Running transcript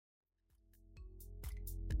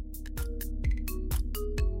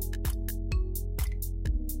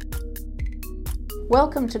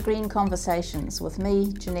Welcome to Green Conversations with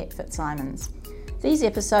me, Jeanette Fitzsimons. These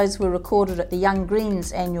episodes were recorded at the Young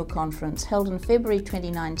Greens annual conference held in February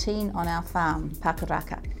 2019 on our farm,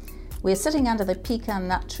 Pakuraka. We're sitting under the pecan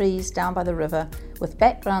nut trees down by the river with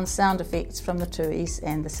background sound effects from the tuis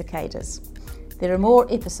and the cicadas. There are more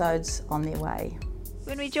episodes on their way.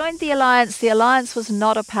 When we joined the Alliance was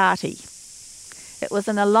not a party. It was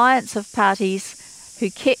an alliance of parties who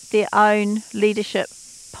kept their own leadership,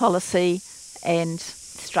 policy and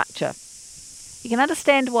structure. You can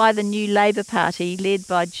understand why the New Labour Party, led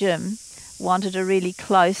by Jim, wanted a really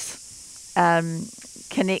close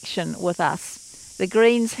connection with us. The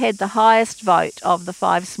Greens had the highest vote of the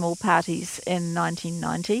five small parties in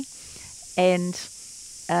 1990, and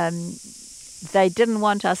they didn't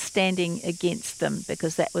want us standing against them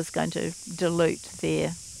because that was going to dilute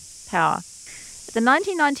their power. At the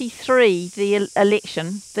 1993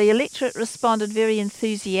 election, the electorate responded very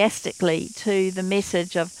enthusiastically to the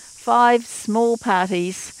message of five small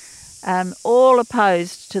parties, all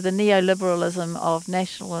opposed to the neoliberalism of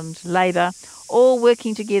National and Labour, all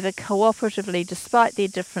working together cooperatively despite their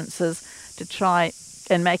differences to try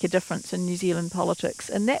and make a difference in New Zealand politics.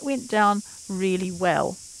 And that went down really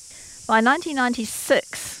well. By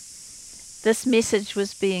 1996, this message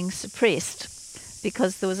was being suppressed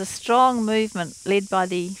because there was a strong movement led by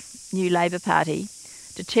the New Labour Party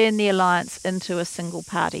to turn the Alliance into a single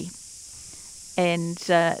party. And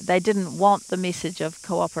they didn't want the message of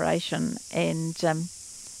cooperation and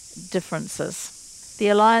differences. The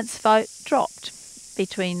Alliance vote dropped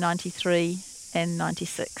between 93 and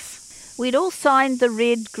 96. We'd all signed the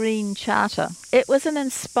Red-Green Charter. It was an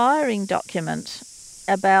inspiring document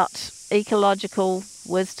about ecological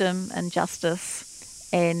wisdom and justice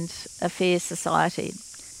and a fair society.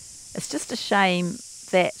 It's just a shame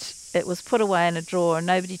that it was put away in a drawer and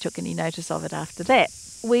nobody took any notice of it after that.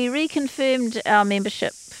 We reconfirmed our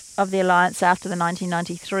membership of the Alliance after the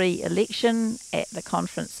 1993 election at the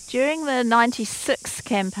conference. During the 96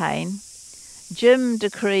 campaign, Jim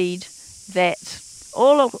decreed that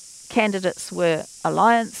all candidates were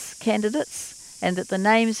Alliance candidates and that the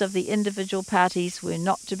names of the individual parties were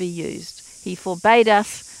not to be used. He forbade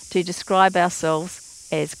us to describe ourselves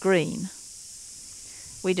as green.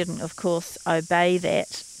 We didn't, of course, obey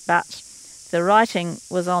that, but the writing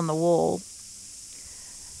was on the wall.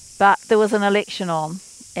 But there was an election on,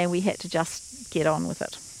 and we had to just get on with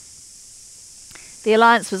it. The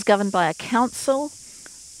Alliance was governed by a council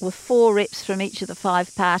with 4 reps from each of the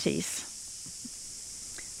 5 parties.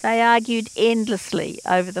 They argued endlessly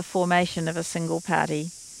over the formation of a single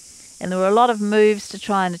party, and there were a lot of moves to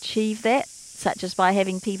try and achieve that, such as by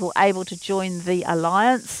having people able to join the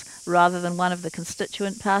Alliance rather than one of the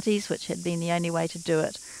constituent parties, which had been the only way to do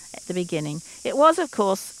it at the beginning. It was, of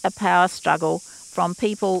course, a power struggle from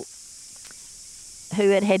people who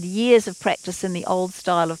had had years of practice in the old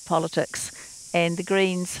style of politics and the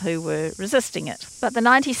Greens who were resisting it. But the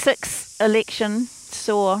 96 election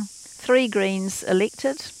saw 3 Greens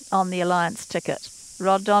elected on the Alliance ticket,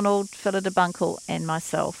 Rod Donald, Phillida Bunkle and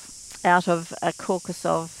myself, out of a caucus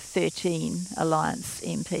of 13 Alliance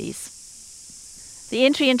MPs. The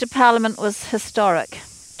entry into Parliament was historic.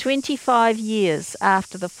 25 years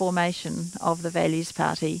after the formation of the Values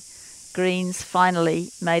Party, Greens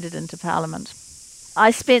finally made it into Parliament.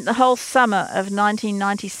 I spent the whole summer of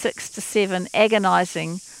 1996-7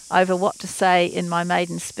 agonising over what to say in my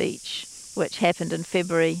maiden speech, which happened in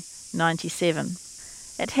February 97.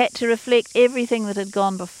 It had to reflect everything that had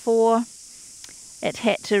gone before. It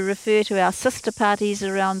had to refer to our sister parties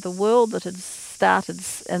around the world that had started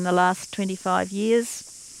in the last 25 years.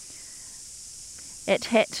 It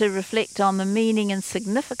had to reflect on the meaning and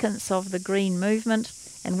significance of the Green movement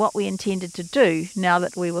and what we intended to do now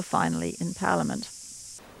that we were finally in Parliament.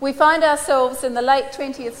 We find ourselves in the late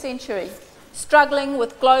 20th century, struggling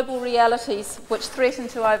with global realities which threaten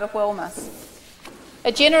to overwhelm us.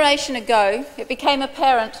 A generation ago, it became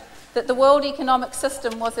apparent that the world economic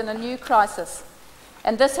system was in a new crisis,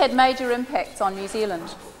 and this had major impacts on New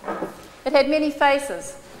Zealand. It had many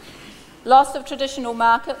faces: loss of traditional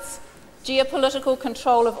markets, geopolitical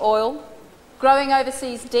control of oil, growing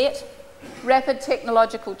overseas debt, rapid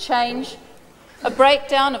technological change, a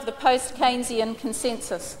breakdown of the post-Keynesian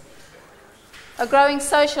consensus. A growing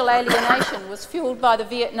social alienation was fuelled by the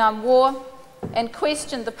Vietnam War and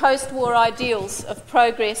questioned the post-war ideals of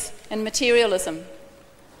progress and materialism.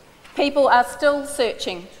 People are still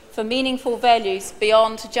searching for meaningful values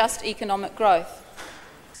beyond just economic growth.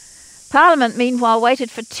 Parliament, meanwhile,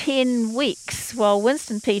 waited for 10 weeks while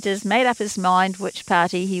Winston Peters made up his mind which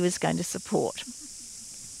party he was going to support.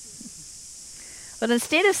 But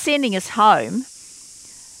instead of sending us home,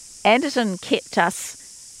 Anderton kept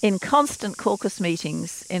us in constant caucus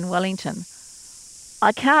meetings in Wellington.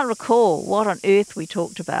 I can't recall what on earth we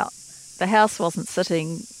talked about. The House wasn't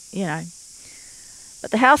sitting,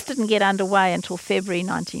 But the House didn't get underway until February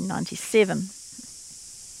 1997.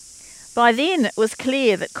 By then, it was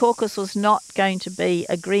clear that caucus was not going to be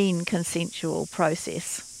a green consensual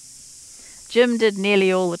process. Jim did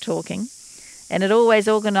nearly all the talking, and had always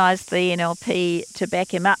organised the NLP to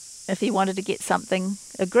back him up if he wanted to get something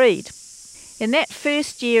agreed. In that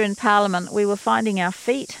first year in Parliament, we were finding our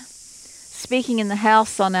feet, speaking in the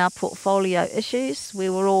House on our portfolio issues. We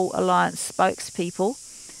were all Alliance spokespeople.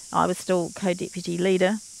 I was still co-deputy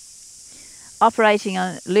leader.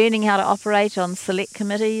 Learning how to operate on select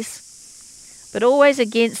committees, but always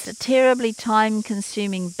against a terribly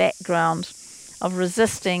time-consuming background of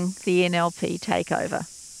resisting the NLP takeover.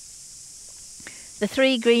 The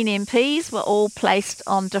 3 Green MPs were all placed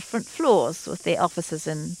on different floors with their offices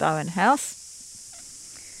in Bowen House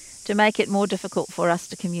to make it more difficult for us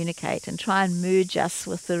to communicate and try and merge us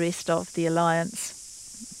with the rest of the Alliance.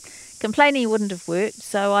 Complaining wouldn't have worked,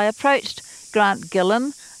 so I approached Grant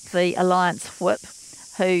Gillen, the Alliance whip,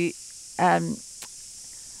 who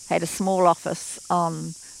had a small office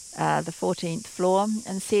on the 14th floor,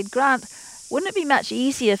 and said, "Grant, wouldn't it be much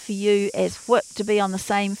easier for you as whip to be on the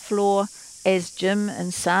same floor as Jim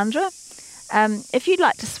and Sandra? If you'd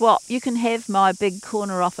like to swap, you can have my big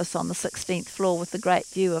corner office on the 16th floor with the great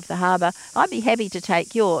view of the harbour. I'd be happy to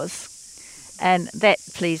take yours." And that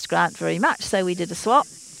pleased Grant very much, so we did a swap.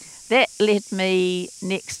 That left me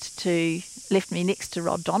next to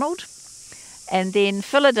Rod Donald. And then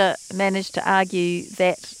Phillida managed to argue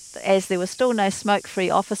that as there were still no smoke-free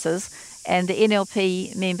offices and the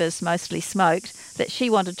NLP members mostly smoked, that she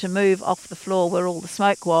wanted to move off the floor where all the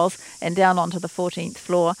smoke was and down onto the 14th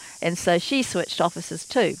floor, and so she switched offices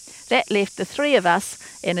too. That left the 3 of us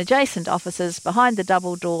in adjacent offices behind the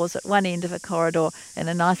double doors at one end of a corridor in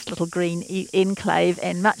a nice little green enclave,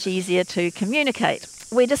 and much easier to communicate.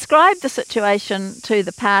 We described the situation to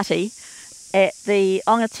the party at the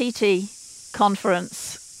Ongatiti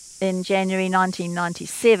conference in January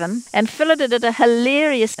 1997, and Phillida did a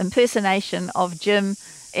hilarious impersonation of Jim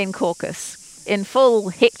in caucus, in full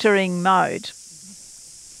hectoring mode.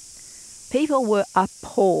 People were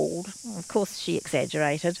appalled. Of course, she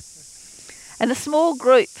exaggerated. And a small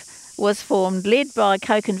group was formed, led by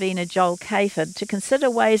co-convener Joel Cayford, to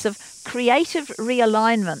consider ways of creative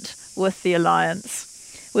realignment with the Alliance,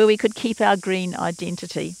 where we could keep our green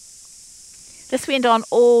identity. This went on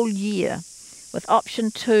all year, with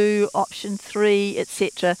option 2, option 3,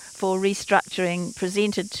 etc. for restructuring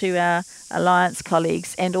presented to our Alliance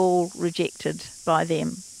colleagues and all rejected by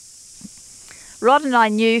them. Rod and I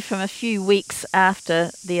knew from a few weeks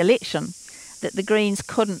after the election that the Greens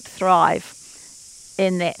couldn't thrive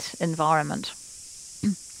in that environment.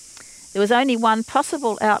 There was only one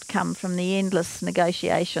possible outcome from the endless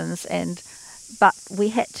negotiations, but we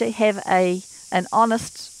had to have an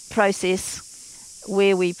honest process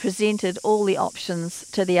where we presented all the options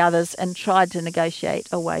to the others and tried to negotiate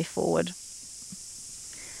a way forward.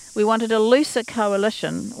 We wanted a looser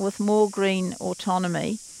coalition with more green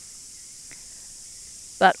autonomy,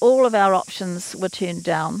 but all of our options were turned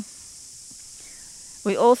down.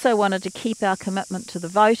 We also wanted to keep our commitment to the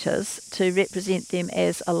voters to represent them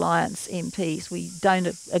as Alliance MPs. We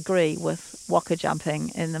don't agree with waka jumping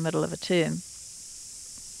in the middle of a term.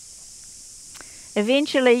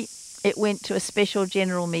 Eventually, it went to a special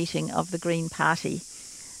general meeting of the Green Party,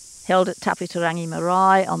 held at Taputarangi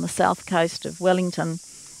Marae on the south coast of Wellington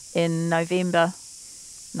in November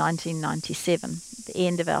 1997, the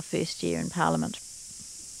end of our first year in Parliament.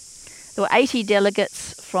 There were 80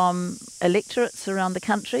 delegates from electorates around the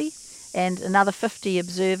country and another 50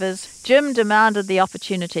 observers. Jim demanded the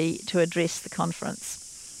opportunity to address the conference.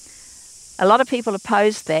 A lot of people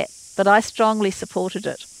opposed that, but I strongly supported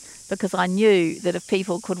it, because I knew that if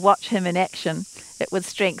people could watch him in action, it would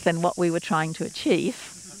strengthen what we were trying to achieve.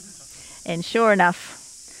 And sure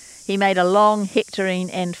enough, he made a long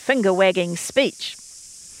hectoring and finger-wagging speech.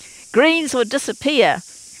 Greens would disappear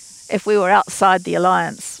if we were outside the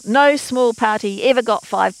Alliance. No small party ever got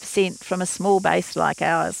 5% from a small base like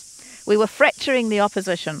ours. We were fracturing the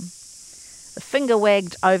opposition. The finger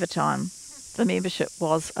wagged overtime. The membership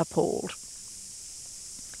was appalled.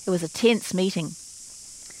 It was a tense meeting.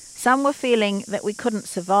 Some were feeling that we couldn't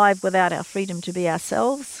survive without our freedom to be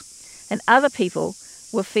ourselves, and other people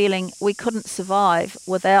were feeling we couldn't survive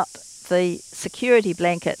without the security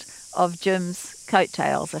blanket of Jim's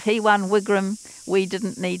coattails. If he won Wigram, we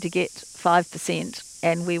didn't need to get 5%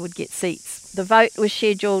 and we would get seats. The vote was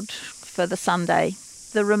scheduled for the Sunday.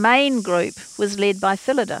 The Remain group was led by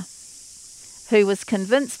Phillida. who was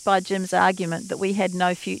convinced by Jim's argument that we had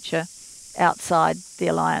no future outside the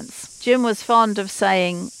alliance. Jim was fond of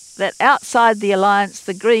saying that outside the alliance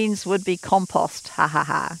the Greens would be compost, ha ha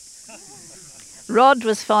ha. Rod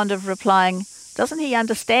was fond of replying, doesn't he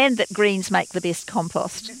understand that Greens make the best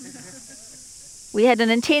compost? We had an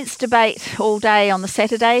intense debate all day on the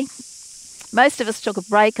Saturday. Most of us took a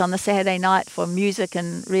break on the Saturday night for music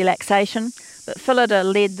and relaxation, but Phillida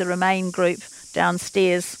led the Remain group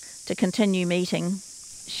downstairs to continue meeting.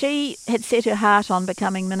 She had set her heart on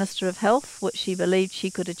becoming Minister of Health, which she believed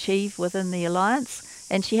she could achieve within the alliance,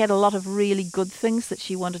 and she had a lot of really good things that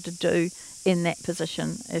she wanted to do in that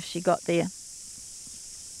position if she got there.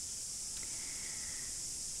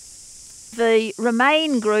 The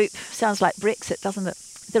Remain group, sounds like Brexit, doesn't it?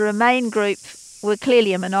 The Remain group were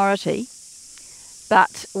clearly a minority,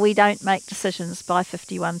 but we don't make decisions by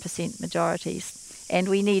 51% majorities, and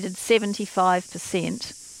we needed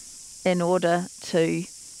 75% in order to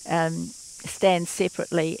stand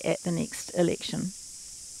separately at the next election.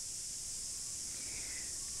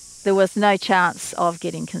 There was no chance of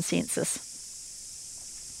getting consensus.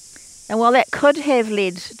 And while that could have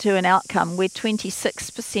led to an outcome where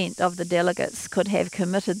 26% of the delegates could have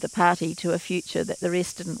committed the party to a future that the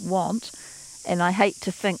rest didn't want, and I hate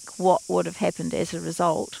to think what would have happened as a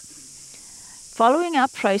result, following our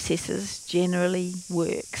processes generally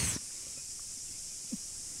works.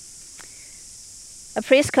 A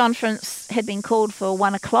press conference had been called for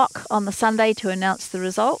 1 o'clock on the Sunday to announce the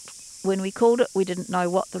result. When we called it, we didn't know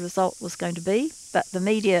what the result was going to be, but the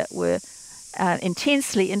media were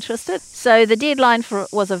intensely interested. So the deadline for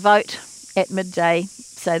it was a vote at midday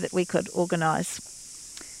so that we could organise.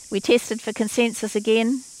 We tested for consensus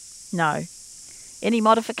again. No. Any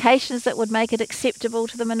modifications that would make it acceptable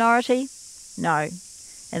to the minority? No.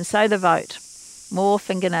 And so the vote. More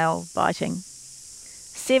fingernail biting.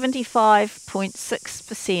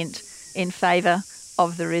 75.6% in favour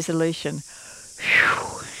of the resolution.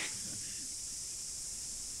 Whew.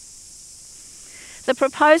 The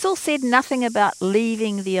proposal said nothing about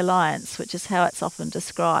leaving the alliance, which is how it's often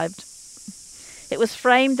described. It was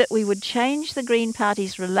framed that we would change the Green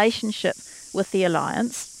Party's relationship with the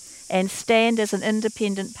alliance and stand as an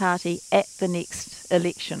independent party at the next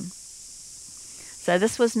election. So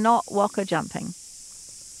this was not waka jumping.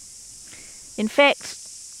 In fact,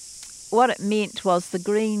 what it meant was the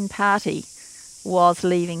Green Party was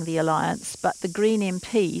leaving the alliance, but the Green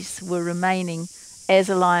MPs were remaining as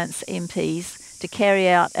alliance MPs to carry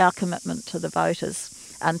out our commitment to the voters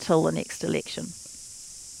until the next election.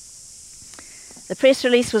 The press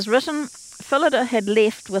release was written. Phillida had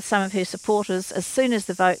left with some of her supporters as soon as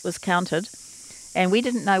the vote was counted, and we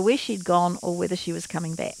didn't know where she'd gone or whether she was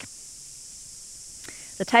coming back.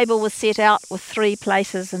 The table was set out with 3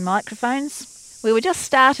 places and microphones. We were just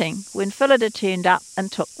starting when Phillida turned up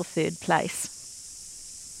and took the 3rd place.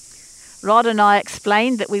 Rod and I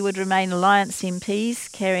explained that we would remain Alliance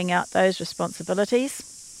MPs carrying out those responsibilities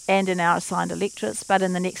and in our assigned electorates, but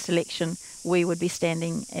in the next election we would be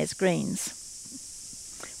standing as Greens.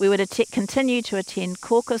 We would continue to attend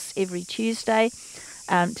caucus every Tuesday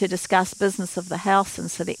to discuss business of the House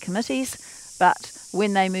and select committees, but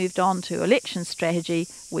when they moved on to election strategy,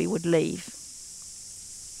 we would leave.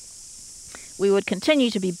 We would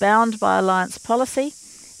continue to be bound by alliance policy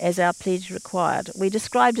as our pledge required. We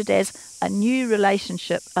described it as a new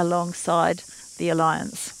relationship alongside the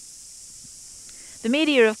alliance. The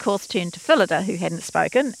media, of course, turned to Phillida, who hadn't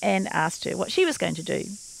spoken, and asked her what she was going to do.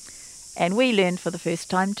 And we learned for the first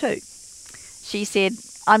time too. She said,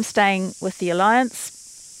 I'm staying with the alliance.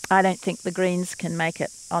 I don't think the Greens can make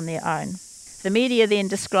it on their own. The media then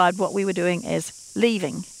described what we were doing as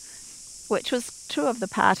leaving, which was true of the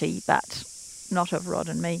party, but not of Rod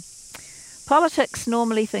and me. Politics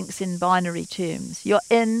normally thinks in binary terms. You're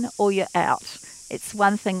in or you're out. It's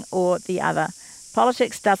one thing or the other.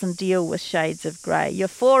 Politics doesn't deal with shades of grey. You're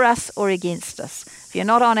for us or against us. If you're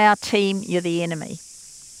not on our team, you're the enemy.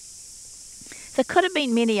 There could have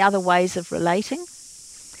been many other ways of relating.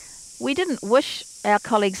 We didn't wish our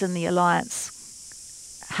colleagues in the alliance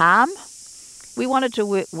harm. We wanted to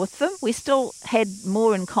work with them. We still had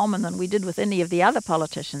more in common than we did with any of the other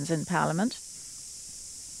politicians in Parliament.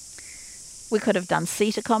 We could have done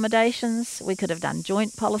seat accommodations, we could have done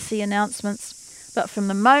joint policy announcements, but from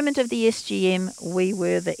the moment of the SGM, we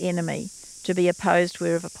were the enemy, to be opposed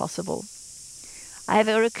wherever possible. I have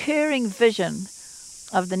a recurring vision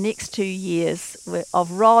of the next 2 years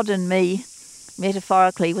of Rod and me,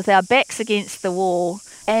 metaphorically, with our backs against the wall,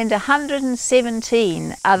 and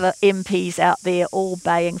 117 other MPs out there all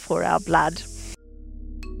baying for our blood.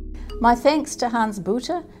 My thanks to Hans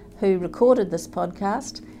Buter, who recorded this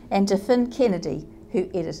podcast, and to Finn Kennedy, who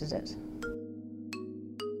edited it.